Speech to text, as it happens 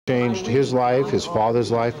changed his life, his father's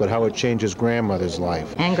life, but how it changed his grandmother's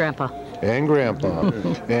life. And Grandpa. And Grandpa.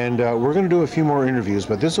 And we're going to do a few more interviews,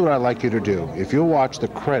 but this is what I'd like you to do. If you'll watch the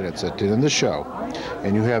credits at the end of the show,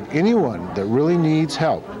 and you have anyone that really needs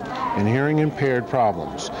help in hearing impaired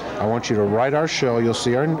problems, I want you to write our show. You'll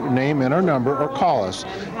see our name and our number, or call us,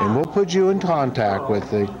 and we'll put you in contact with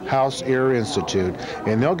the House Ear Institute,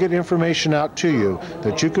 and they'll get information out to you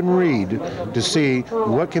that you can read to see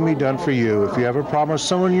what can be done for you if you have a problem with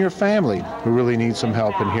someone in your family who really needs some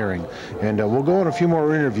help in hearing. And we'll go on a few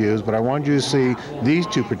more interviews, but I want you to see these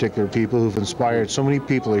two particular people who've inspired so many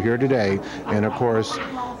people are here today, and of course,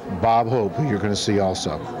 Bob Hope, who you're going to see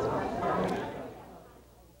also.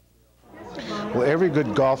 Well, every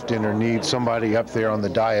good golf dinner needs somebody up there on the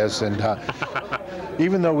dais, and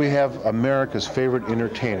even though we have America's favorite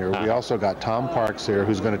entertainer, we also got Tom Parks there,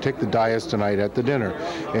 who's going to take the dais tonight at the dinner.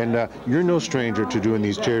 And you're no stranger to doing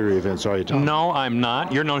these charity events, are you, Tom? No, I'm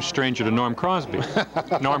not. You're no stranger to Norm Crosby.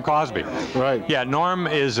 Norm Crosby. Right. Yeah, Norm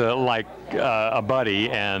is like a buddy,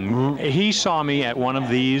 and he saw me at one of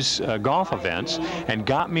these golf events and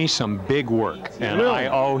got me some big work. And really? I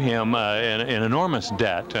owe him an enormous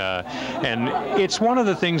debt. And it's one of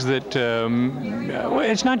the things that,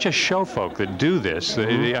 it's not just show folk that do this.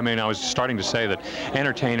 I mean, I was starting to say that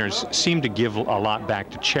entertainers seem to give a lot back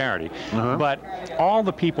to charity. But all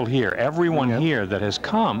the people here, everyone here that has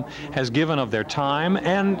come, has given of their time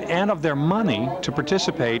and of their money to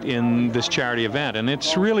participate in this charity event. And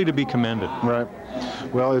it's really to be commended. Right.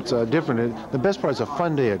 Well, it's different. The best part is a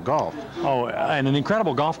fun day at golf. Oh, and an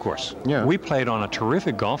incredible golf course. Yeah. We played on a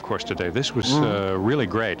terrific golf course today. This was really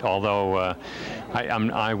great, although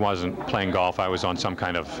I wasn't playing golf. I was on some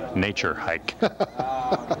kind of nature hike.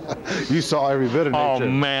 You saw every bit of nature. Oh,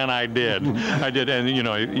 man, I did. I did. And, you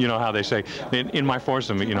know how they say, in my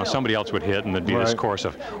foursome, somebody else would hit, and there'd be this course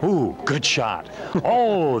of, ooh, good shot.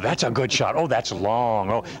 Oh, that's a good shot. Oh, that's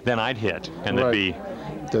long. Oh, then I'd hit, and there'd be...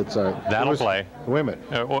 That's that'll play. Wait a minute.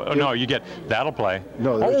 No, you get that'll play.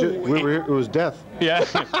 No, it was death. Yeah,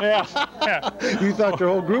 yeah. You thought your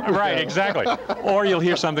whole group was right, dead. exactly. Or you'll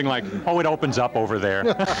hear something like, "Oh, it opens up over there."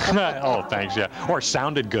 Oh, thanks. Yeah. Or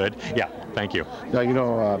sounded good. Yeah. Thank you. Now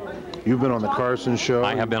you've been on the Carson Show.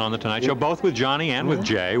 I have been on the Tonight Show, both with Johnny and with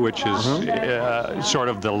Jay, which is sort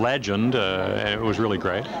of the legend. It was really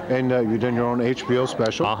great. And you've done your own HBO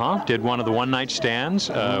special. Did one of the one-night stands.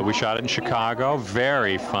 We shot it in Chicago.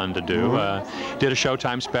 Very fun to do. Did a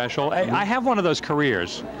Showtime special. I have one of those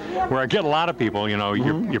careers where I get a lot of people.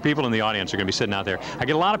 Your people in the audience are going to be sitting out there. I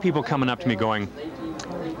get a lot of people coming up to me going,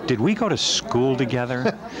 "Did we go to school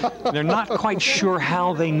together?" They're not quite sure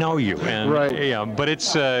how they know you. And, but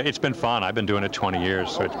it's been fun. I've been doing it 20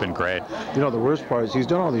 years, so it's been great. The worst part is he's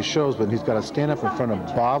done all these shows, but he's got to stand up in front of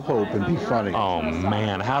Bob Hope and be funny. Oh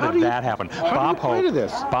man, how did that happen? Bob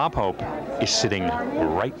Hope is sitting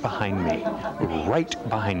right behind me,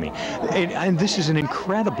 and this is an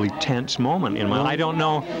incredibly tense moment in my life. I don't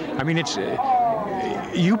know. I mean, it's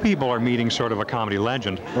you people are meeting sort of a comedy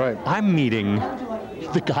legend. Right. I'm meeting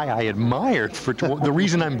the guy I admired for the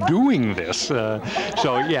reason I'm doing this. So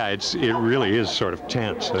yeah, it really is sort of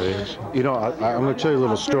tense. I'm going to tell you a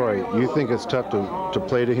little story. You think it's tough to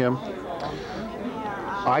play to him?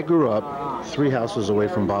 I grew up 3 houses away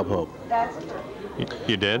from Bob Hope.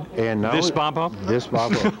 You did? And this Bob Hope? This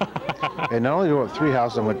Bob Hope. And not only do I have 3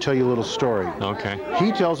 houses, I'm going to tell you a little story. Okay.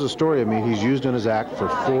 He tells a story of me he's used in his act for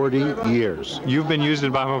 40 years. You've been used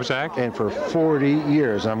in Bob Hope's act? And for 40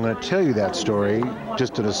 years. I'm going to tell you that story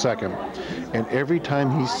just in a second. And every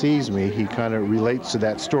time he sees me, he kind of relates to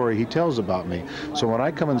that story he tells about me. So when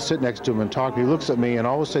I come and sit next to him and talk, he looks at me, and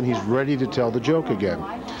all of a sudden he's ready to tell the joke again.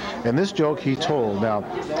 And this joke he told, now,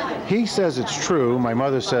 he says it's true, my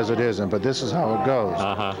mother says it isn't, but this is how it goes.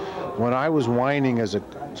 When I was whining as a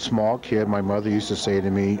small kid, my mother used to say to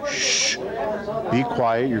me, "Shh, be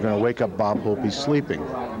quiet, you're going to wake up Bob Hope, he's sleeping."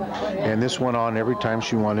 And this went on every time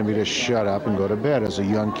she wanted me to shut up and go to bed as a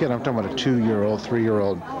young kid. I'm talking about a 2-year-old,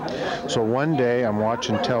 3-year-old. So one day I'm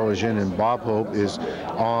watching television and Bob Hope is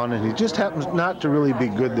on, and he just happens not to really be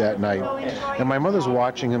good that night. And my mother's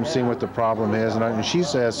watching him, seeing what the problem is, and she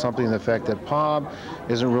says something to the effect that Bob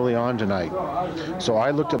isn't really on tonight. So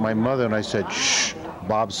I looked at my mother and I said, "Shh,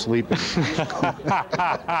 Bob's sleeping."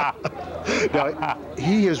 Now,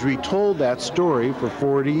 he has retold that story for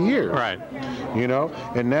 40 years. Right.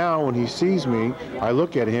 And now when he sees me, I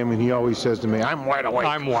look at him and he always says to me, "I'm wide awake."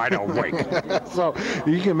 I'm wide awake. So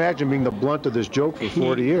you can imagine being the blunt of this joke for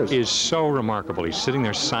 40 years. He is so remarkable. He's sitting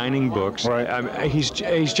there signing books. Right. He's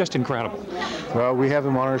just incredible. Well, we have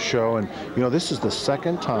him on our show, and this is the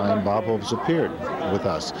second time Bob Hope's appeared with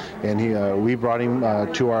us, and we brought him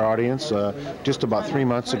to our audience just about 3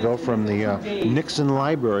 months ago from the Nixon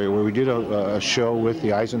Library, where we did a show with the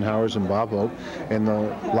Eisenhowers and Bob Hope, and the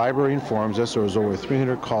library informs us there was over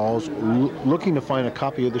 300 calls looking to find a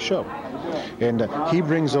copy of the show. And he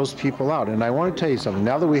brings those people out. And I want to tell you something.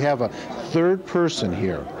 Now that we have a third person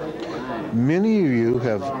here, many of you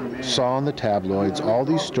have saw in the tabloids all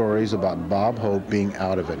these stories about Bob Hope being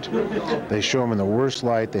out of it. They show him in the worst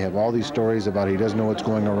light. They have all these stories about he doesn't know what's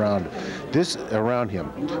going around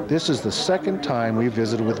him. This is the second time we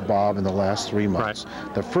visited with Bob in the last 3 months.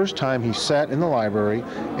 Right. The first time he sat in the library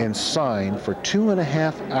and signed for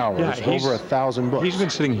 2.5 hours over 1,000 books. He's been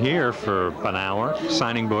sitting here for an hour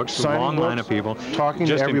signing books, a long line of people, talking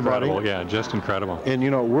to everybody. Incredible. Yeah, just incredible. And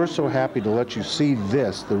you know, we're so happy to let you see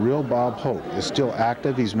this. The real Bob Hope is still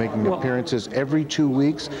active. He's making appearances every 2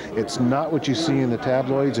 weeks. It's not what you see in the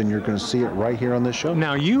tabloids, and you're going to see it right here on this show.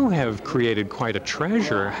 Now, you have created quite a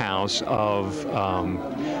treasure house of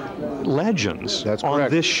legends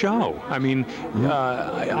on this show. I mean,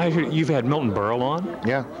 you've had Milton Berle on.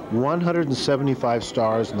 Yeah, 175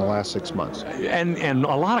 stars in the last 6 months. And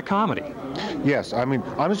a lot of comedy. Yes, I mean,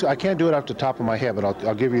 I can't do it off the top of my head, but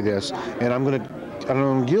I'll give you this, and I'm going to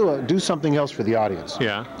do something else for the audience.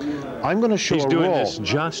 Yeah. I'm going to show He's doing this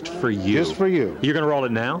just for you. Just for you. You're going to roll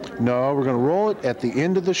it now? No, we're going to roll it at the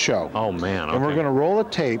end of the show. Oh, man. Okay. And we're going to roll a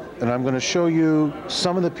tape, and I'm going to show you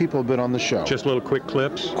some of the people who have been on the show. Just little quick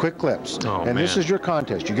clips? Quick clips. Oh, and man. This is your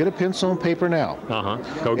contest. You get a pencil and paper now.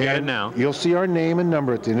 Go get it now. You'll see our name and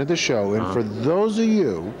number at the end of the show. And for those of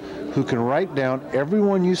you who can write down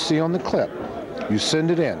everyone you see on the clip, you send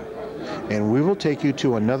it in. And we will take you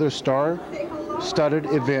to another star-studded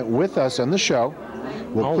event with us on the show.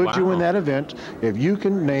 We'll put you in that event if you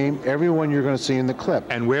can name everyone you're going to see in the clip.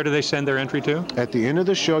 And where do they send their entry to? At the end of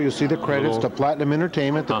the show, you'll see the credits to Platinum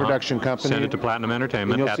Entertainment, the production company. Send it to Platinum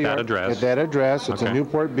Entertainment at that address. At that address. It's in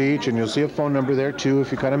Newport Beach, and you'll see a phone number there, too,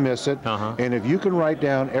 if you kind of miss it. And if you can write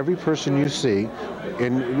down every person you see,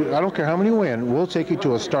 and I don't care how many win, we'll take you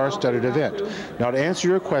to a star-studded event. Now, to answer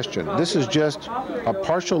your question, this is just a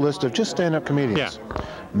partial list of just stand-up comedians. Yeah.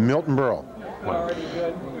 Milton Berle.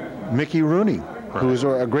 Mickey Rooney. Who's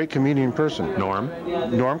a great comedian person.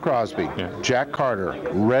 Norm Crosby. Jack Carter.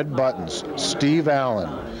 Red Buttons. Steve Allen.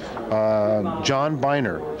 John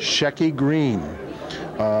Biner. Shecky Green.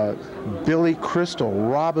 Billy Crystal.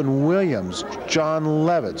 Robin Williams. John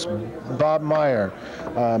Lovitz. Bob Meyer.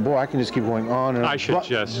 Boy, I can just keep going on and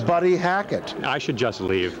on. Buddy Hackett. I should just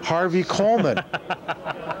leave. Harvey Coleman.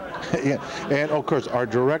 Yeah. And of course, our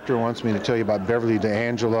director wants me to tell you about Beverly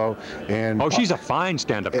D'Angelo. And she's a fine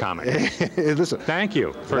stand-up comic. Listen, thank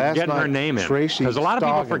you for getting her name in. Because a lot of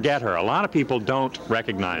people forget her. A lot of people don't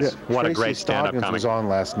recognize what a great stand-up comic. Was on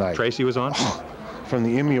last night. Tracy was on. From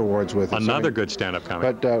the Emmy Awards with us. Another good stand-up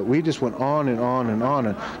comic. But we just went on and on and on,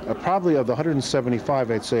 and probably of the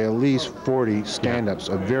 175, I'd say at least 40 stand-ups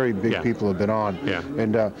of very big people have been on.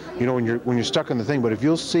 And you know, when you're stuck in the thing, but if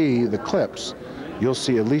you'll see the clips, you'll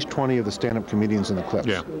see at least 20 of the stand-up comedians in the clips.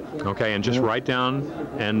 Yeah. Okay, and just write down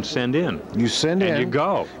and send in. You send in. And you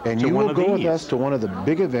go. And you will go with us to one of the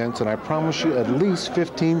big events, and I promise you at least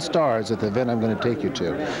 15 stars at the event I'm going to take you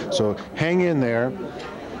to. So hang in there.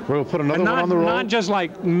 We're going to put another one on the roll. Not just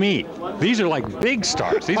like me. These are like big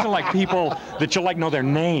stars. These are like people that you know their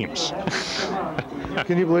names.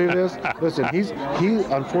 Can you believe this? Listen, he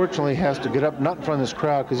unfortunately has to get up, not in front of this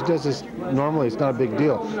crowd, because he does this normally, it's not a big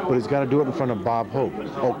deal, but he's got to do it in front of Bob Hope.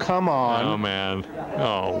 Oh, come on. Oh, man.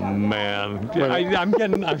 Oh, man.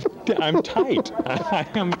 I'm tight.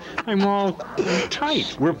 I'm all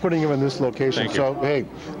tight. We're putting him in this location. So, hey,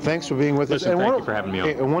 thanks for being with us. And thank you for having me on.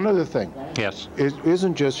 And one other thing. Yes. It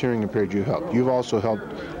isn't just hearing impaired you help. You've also helped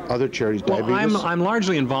other charities, diabetes. I'm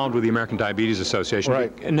largely involved with the American Diabetes Association.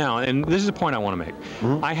 Right. Now, and this is a point I want to make.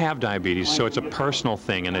 I have diabetes, so it's a personal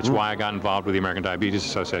thing, and it's why I got involved with the American Diabetes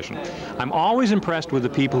Association. I'm always impressed with the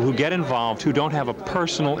people who get involved who don't have a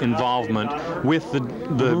personal involvement with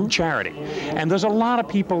the charity. And there's a lot of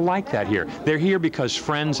people like that here. They're here because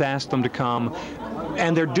friends ask them to come,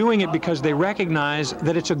 and they're doing it because they recognize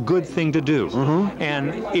that it's a good thing to do.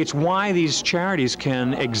 And it's why these charities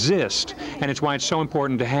can exist, and it's why it's so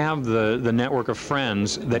important to have the network of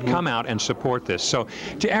friends that come out and support this. So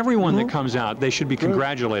to everyone that comes out, they should be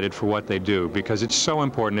congratulated for what they do, because it's so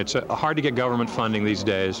important. It's hard to get government funding these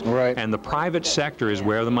days, and the private sector is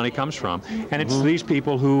where the money comes from. And it's these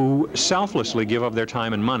people who selflessly give up their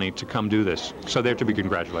time and money to come do this. So they're to be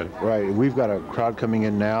congratulated. Right. We've got a crowd coming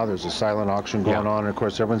in now. There's a silent auction going on. And of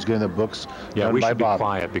course, everyone's getting the books done we by should Bob. be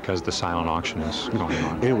quiet because the silent auction is going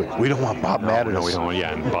on. Anyway, we don't want Bob mad at us. No, we don't want,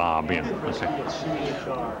 and Bob,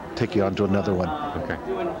 okay. Take you on to another one. Okay.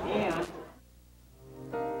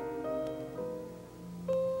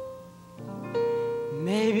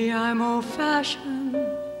 Maybe I'm old-fashioned,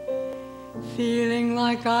 feeling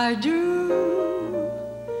like I do.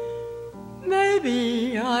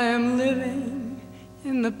 Maybe I am living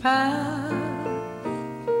in the past.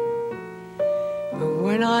 But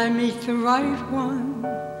when I meet the right one,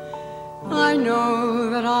 I know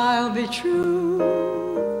that I'll be true.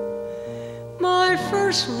 My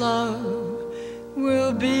first love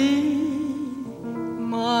will be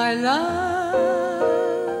my last.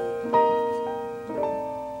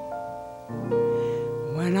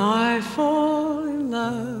 When I fall in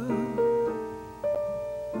love,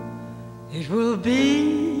 it will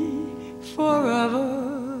be forever,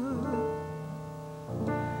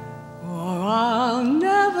 or I'll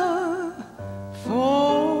never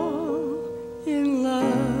fall in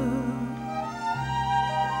love.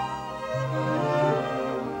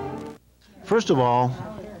 First of all,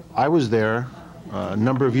 I was there a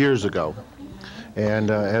number of years ago, and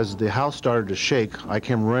as the house started to shake, I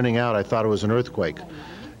came running out. I thought it was an earthquake.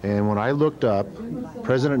 And when I looked up,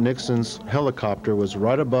 President Nixon's helicopter was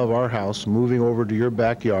right above our house, moving over to your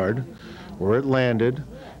backyard, where it landed.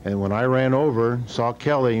 And when I ran over, saw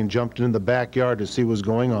Kelly, and jumped into the backyard to see what was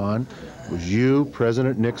going on, it was you,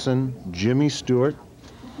 President Nixon, Jimmy Stewart,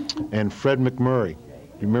 and Fred McMurray.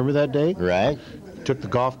 You remember that day? Right. Took the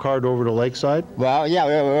golf cart over to Lakeside? Well, yeah,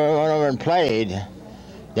 we went over and played.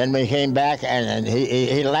 Then we came back, and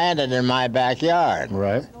he landed in my backyard.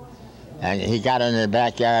 Right. And he got in the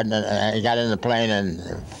backyard, and he got in the plane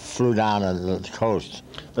and flew down to the coast.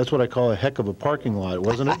 That's what I call a heck of a parking lot,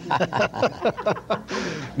 wasn't it?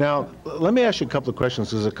 Now, let me ask you a couple of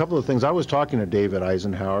questions. There's a couple of things. I was talking to David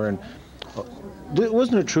Eisenhower, and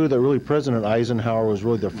wasn't it true that really President Eisenhower was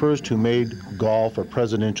really the first who made golf a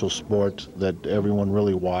presidential sport that everyone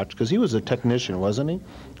really watched? Because he was a technician, wasn't he,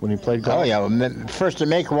 when he played golf? Oh, yeah. First to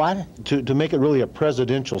make what? To make it really a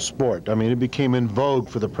presidential sport. I mean, it became in vogue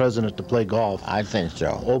for the president to play golf. I think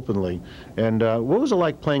so. Openly. And what was it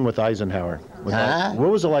like playing with Eisenhower? Huh? What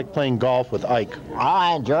was it like playing golf with Ike? Oh,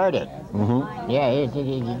 I enjoyed it. Mm-hmm. Yeah, he's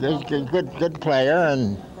a good player,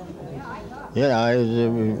 and you know,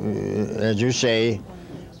 as you say,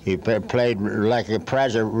 he played like a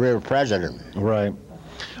real president. Right.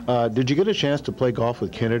 Did you get a chance to play golf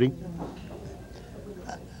with Kennedy?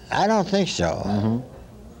 I don't think so. Mm-hmm.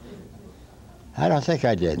 I don't think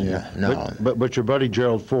I did. Yeah. No. But your buddy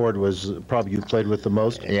Gerald Ford was probably you played with the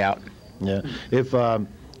most? Yeah. Yeah.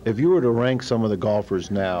 If you were to rank some of the golfers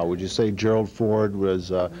now, would you say Gerald Ford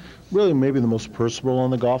was really maybe the most personable on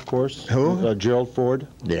the golf course? Who? Gerald Ford.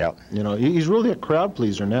 Yeah. You know, he's really a crowd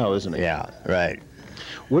pleaser now, isn't he? Yeah, right.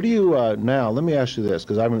 What do you now? Let me ask you this,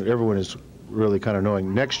 because everyone is really kind of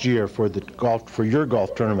knowing. Next year for your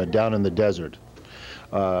golf tournament down in the desert,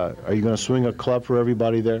 are you going to swing a club for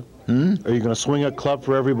everybody there? Hmm? Are you going to swing a club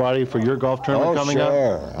for everybody for your golf tournament coming up?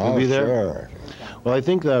 Oh, You'll be there? Sure. Well, I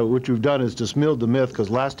think what you've done is dispelled the myth,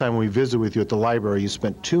 because last time we visited with you at the library, you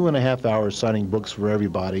spent 2.5 hours signing books for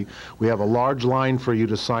everybody. We have a large line for you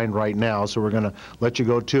to sign right now, so we're going to let you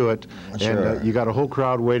go to it. Sure. And you got a whole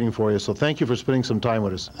crowd waiting for you, so thank you for spending some time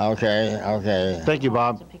with us. Okay, okay. Thank you,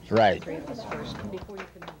 Bob. Right.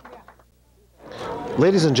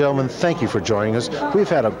 Ladies and gentlemen, thank you for joining us. We've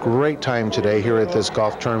had a great time today here at this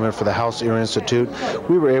golf tournament for the House Ear Institute.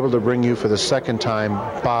 We were able to bring you for the second time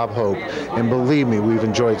Bob Hope, and believe me, we've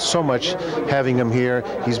enjoyed so much having him here.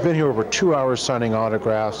 He's been here over 2 hours signing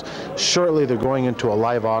autographs. Shortly they're going into a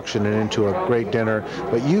live auction and into a great dinner,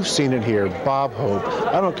 but you've seen it here. Bob Hope,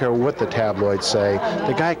 I don't care what the tabloids say,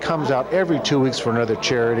 the guy comes out every 2 weeks for another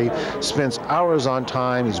charity, spends hours on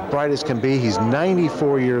time, he's bright as can be, he's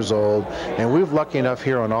 94 years old, and we've lucky enough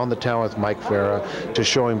here on the Town with Mike Farah to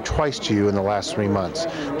show him twice to you in the last 3 months.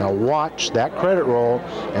 Now watch that credit roll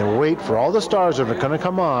and wait for all the stars that are going to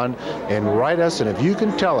come on and write us, and if you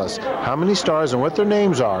can tell us how many stars and what their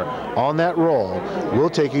names are on that roll, we'll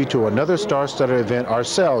take you to another star-studded event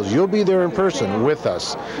ourselves. You'll be there in person with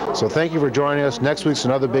us. So thank you for joining us. Next week's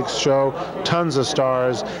another big show, tons of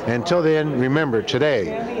stars. Until then, remember,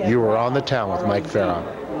 today you were on the Town with Mike Farah.